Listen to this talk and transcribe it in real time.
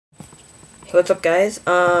What's up, guys?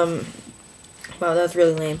 Wow, that was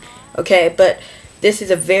really lame. Okay, but this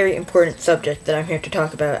is a very important subject that I'm here to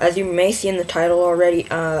talk about. As you may see in the title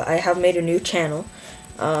already, I have made a new channel.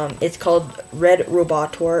 It's called Red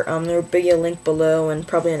Robotor. There will be a link below and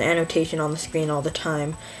probably an annotation on the screen all the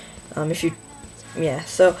time. The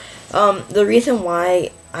reason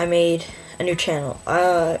why I made a new channel,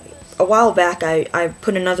 a while back I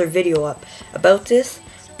put another video up about this,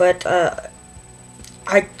 but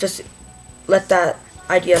I just let that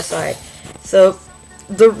idea aside. So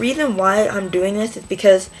the reason why I'm doing this is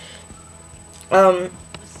because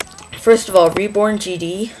first of all, Reborn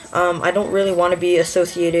GD, I don't really want to be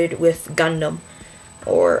associated with Gundam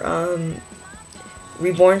or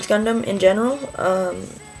Reborn's Gundam in general.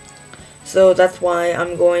 So that's why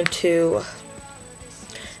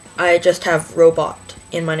I just have Robot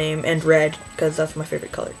in my name and red because that's my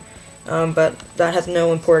favorite color. But that has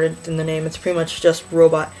no importance in the name. It's pretty much just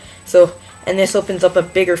Robot. So, and this opens up a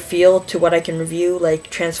bigger field to what I can review, like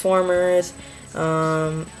Transformers,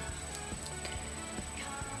 like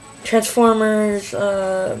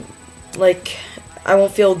I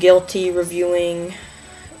won't feel guilty reviewing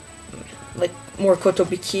like more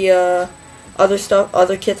Kotobukiya, other stuff,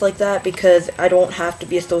 other kits like that, because I don't have to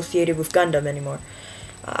be associated with Gundam anymore.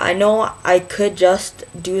 I know I could just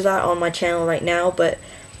do that on my channel right now, but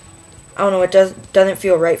I don't know, it doesn't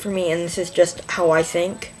feel right for me, and this is just how I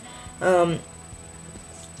think. I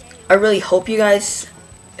really hope you guys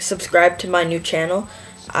subscribe to my new channel.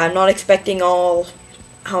 I'm not expecting how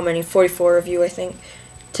many, 44 of you I think,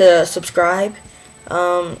 to subscribe.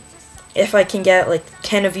 If I can get like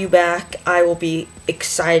 10 of you back, I will be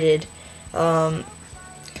excited. I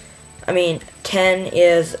mean, 10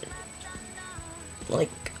 is like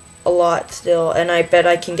a lot still, and I bet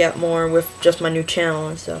I can get more with just my new channel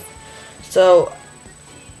and stuff. So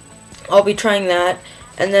I'll be trying that,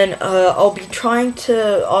 and then I'll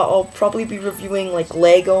probably be reviewing like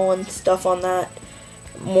Lego and stuff on that.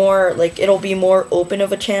 More like, it'll be more open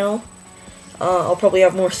of a channel. I'll probably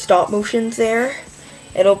have more stop motions there.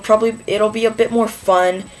 It'll be a bit more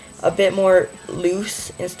fun, a bit more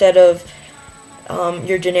loose, instead of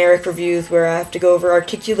your generic reviews where I have to go over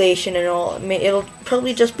articulation and all. It'll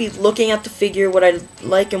probably just be looking at the figure, what I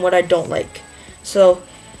like and what I don't like. So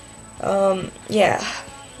yeah,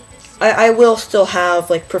 I will still have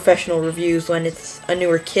like professional reviews when it's a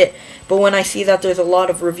newer kit, but when I see that there's a lot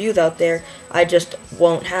of reviews out there, I just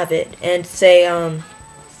won't have it. And say I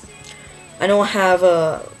know I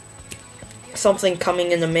have something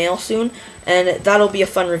coming in the mail soon, and that'll be a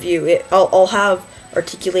fun review. I'll have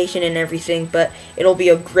articulation and everything, but it'll be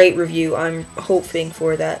a great review. I'm hoping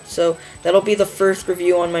for that. So that'll be the first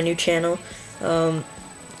review on my new channel. And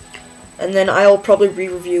then I'll probably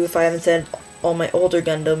re-review, if I haven't said, all my older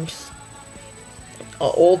Gundams.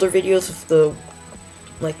 Older videos with the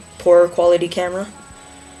like poorer quality camera.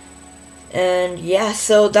 And yeah,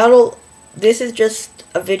 so this is just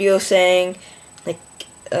a video saying like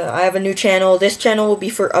I have a new channel. This channel will be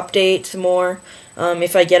for updates more,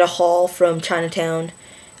 if I get a haul from Chinatown,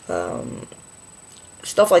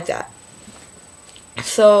 stuff like that.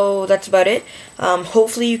 So that's about it.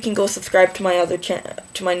 Hopefully you can go subscribe to my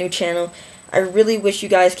new channel. I really wish you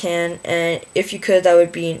guys can, and if you could, that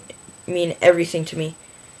would mean everything to me.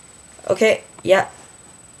 Okay, yeah,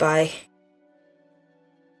 bye.